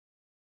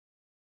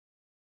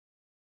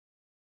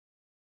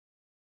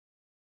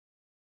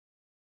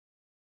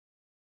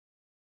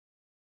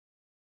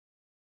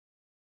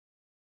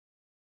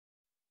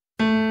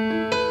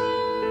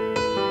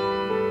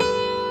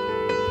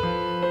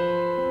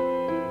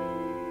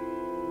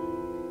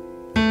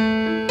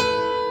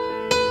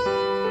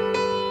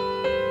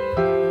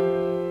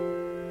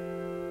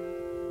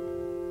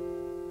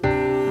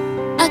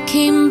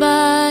came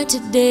by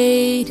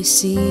today to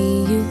see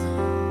you.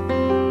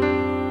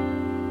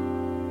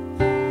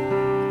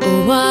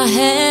 Oh, I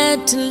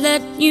had to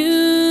let you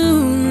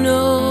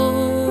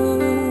know.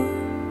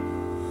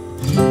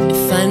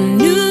 If I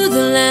knew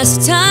the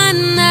last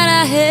time that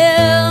I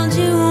held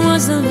you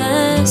was the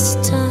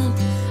last time,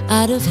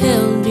 I'd have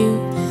held you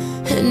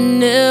and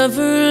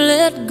never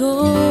let go.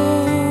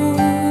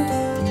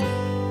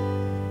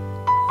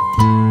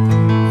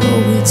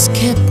 Oh, it's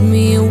kept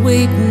me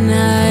awake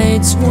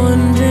nights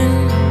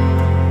wondering.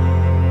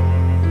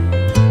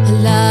 I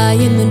lie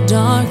in the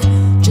dark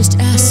just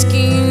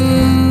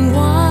asking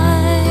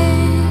why.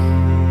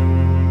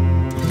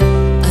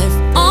 I've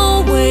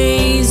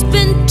always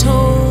been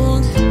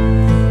told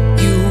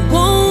you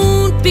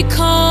won't be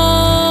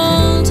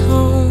called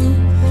home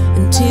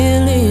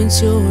until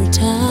it's your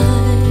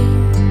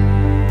time.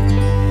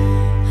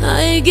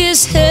 I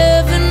guess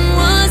heaven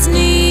was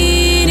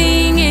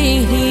needing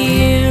a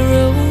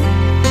hero,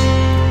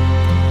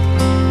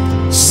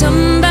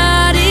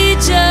 somebody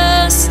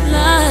just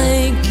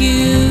like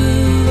you,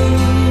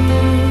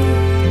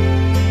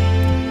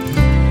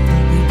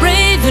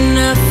 brave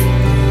enough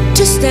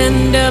to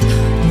stand up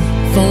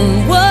for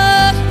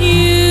what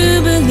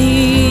you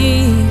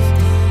believe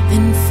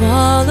and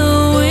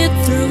follow it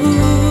through.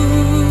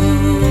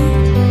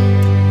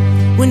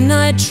 When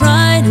I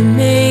try to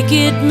make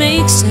it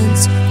make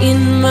sense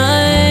in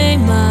my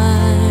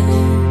mind,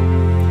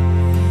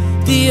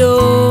 the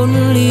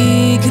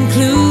only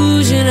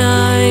conclusion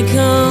I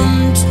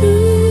come to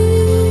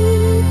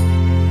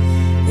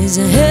is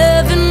that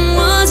heaven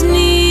was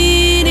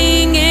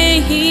needing a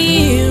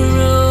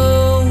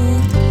hero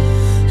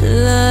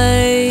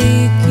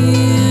like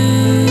you.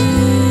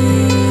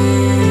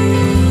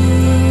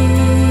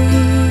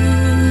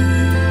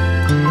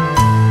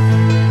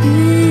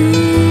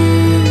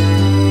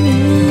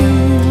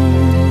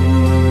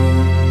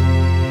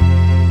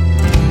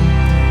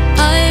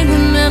 I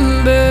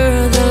remember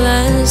the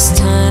last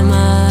time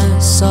I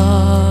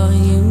saw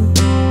you.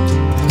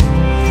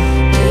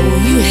 Oh,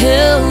 you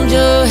held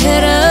your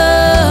head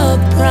up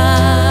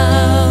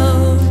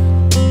proud.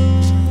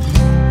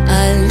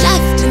 I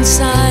laughed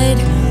inside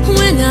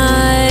when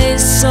I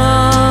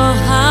saw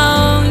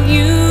how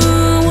you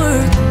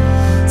were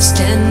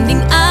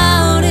standing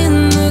out in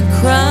the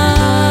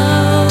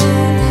crowd.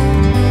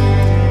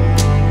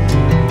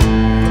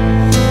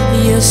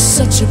 You're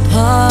such a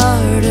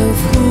part of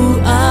who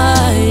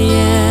I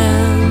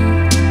am.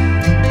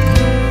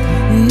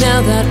 Now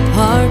that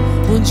part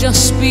will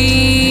just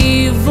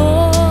be void.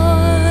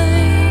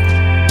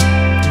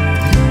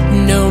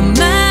 No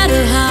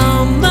matter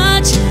how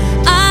much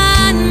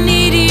I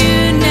need you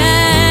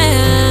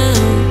now,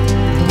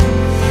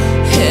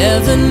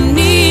 heaven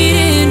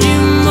needed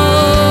you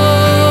more.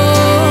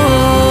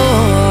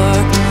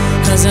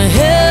 'Cause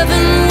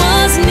heaven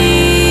was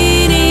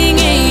needing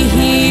a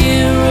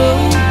hero,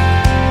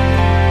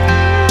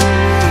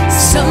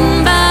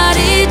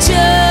 somebody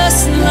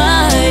just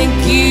like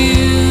you,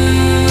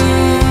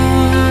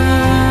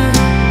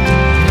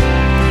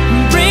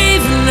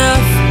 brave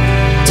enough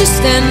to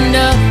stand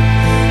up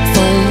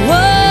for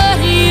what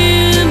you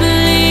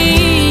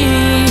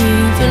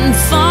believe and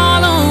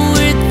follow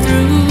it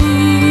through.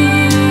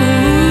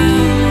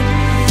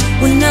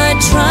 When I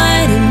try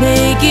to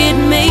make it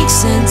make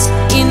sense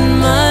in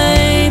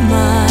my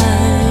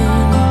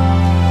mind,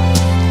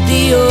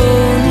 the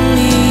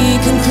only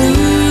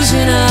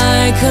conclusion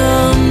I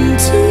come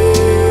to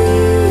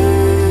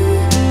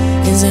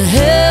is that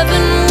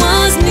heaven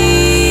was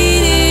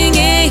needing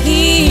a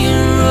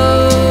hero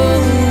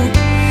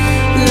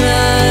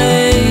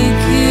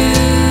like you.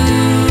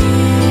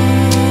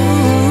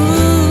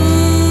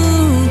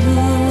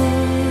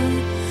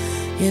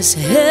 Yes,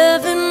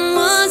 heaven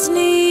was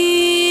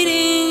needing